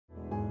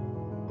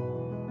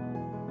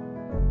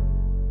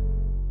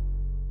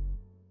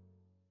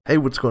Hey,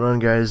 what's going on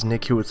guys?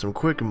 Nick here with some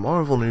quick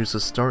Marvel news to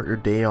start your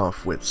day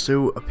off with.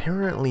 So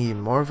apparently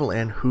Marvel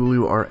and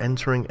Hulu are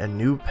entering a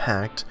new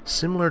pact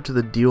similar to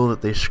the deal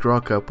that they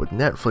struck up with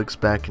Netflix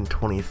back in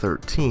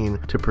 2013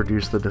 to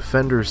produce the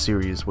Defenders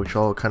series, which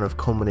all kind of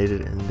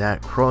culminated in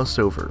that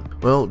crossover.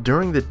 Well,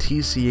 during the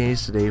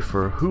TCAs today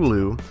for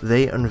Hulu,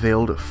 they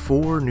unveiled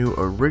 4 new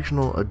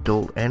original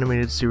adult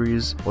animated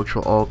series, which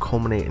will all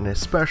culminate in a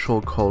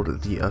special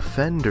called The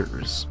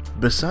Offenders.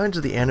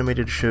 Besides the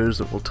animated shows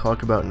that we'll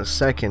talk about in a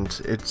second,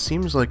 it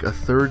seems like a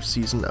 3rd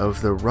season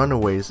of The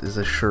Runaways is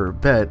a sure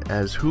bet,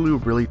 as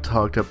Hulu really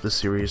talked up the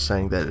series,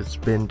 saying that it's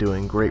been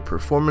doing great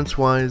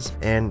performance-wise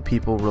and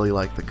people really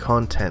like the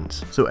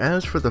content. So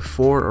as for the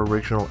 4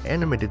 original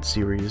animated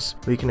series,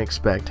 we can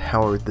expect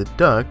Howard the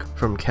Duck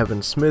from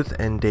Kevin Smith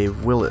and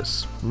Dave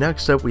Willis.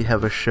 Next up, we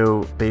have a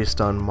show based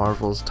on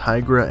Marvel's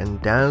Tigra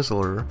and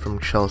Dazzler from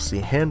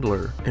Chelsea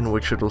Handler, in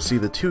which it'll see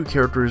the 2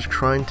 characters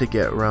trying to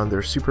get around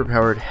their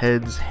superpowered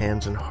heads,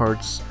 hands, and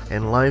hearts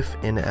and life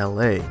in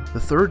LA. The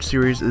 3rd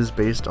series is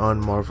based on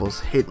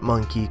Marvel's Hit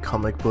Monkey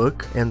comic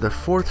book, and the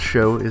 4th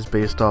show is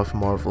based off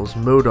Marvel's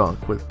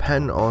MODOK, with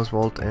Patton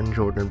Oswalt and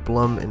Jordan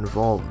Blum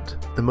involved.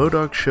 The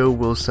MODOK show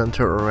will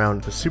center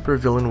around the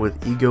supervillain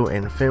with ego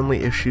and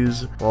family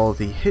issues, while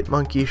the Hit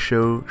Monkey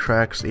show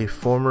tracks a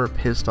former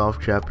pissed-off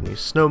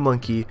Japanese snow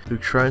monkey who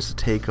tries to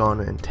take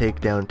on and take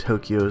down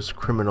Tokyo's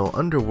criminal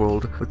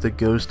underworld with the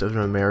ghost of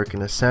an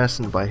American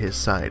assassin by his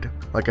side.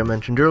 Like I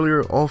mentioned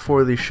earlier, all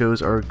 4 of these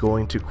shows are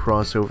going to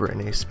cross over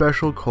in a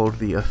special called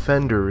The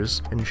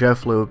Offenders, and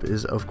Jeff Loeb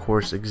is of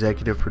course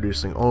executive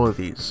producing all of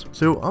these.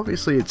 So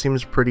obviously it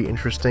seems pretty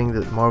interesting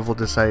that Marvel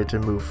decided to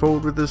move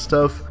forward with this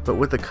stuff, but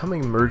with the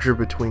coming merger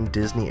between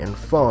Disney and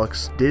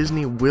Fox,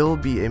 Disney will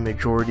be a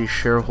majority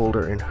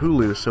shareholder in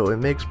Hulu, so it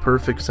makes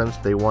perfect sense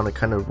they want to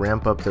kind of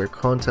ramp up their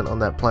content on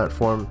that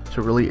platform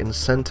to really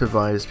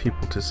incentivize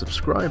people to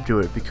subscribe to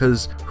it,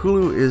 because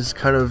Hulu is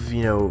kind of,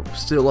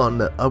 still on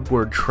the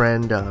upward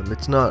trend.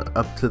 It's not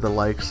up to the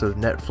likes of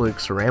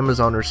Netflix or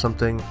Amazon or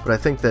something, but I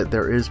think that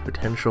there is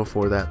potential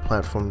for that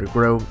platform to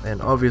grow,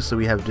 and obviously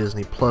we have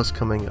Disney Plus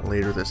coming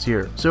later this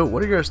year. So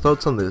what are your guys'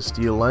 thoughts on this?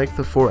 Do you like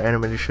the 4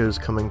 animated shows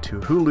coming to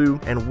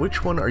Hulu, and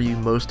which one are you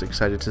most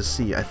excited to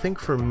see? I think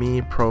for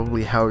me,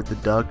 probably Howard the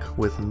Duck,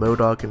 with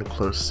MODOK in a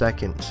close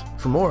second.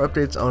 For more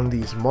updates on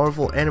these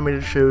Marvel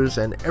animated shows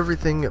and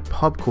everything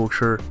pop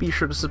culture, be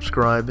sure to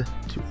subscribe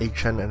to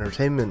HN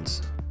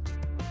Entertainment.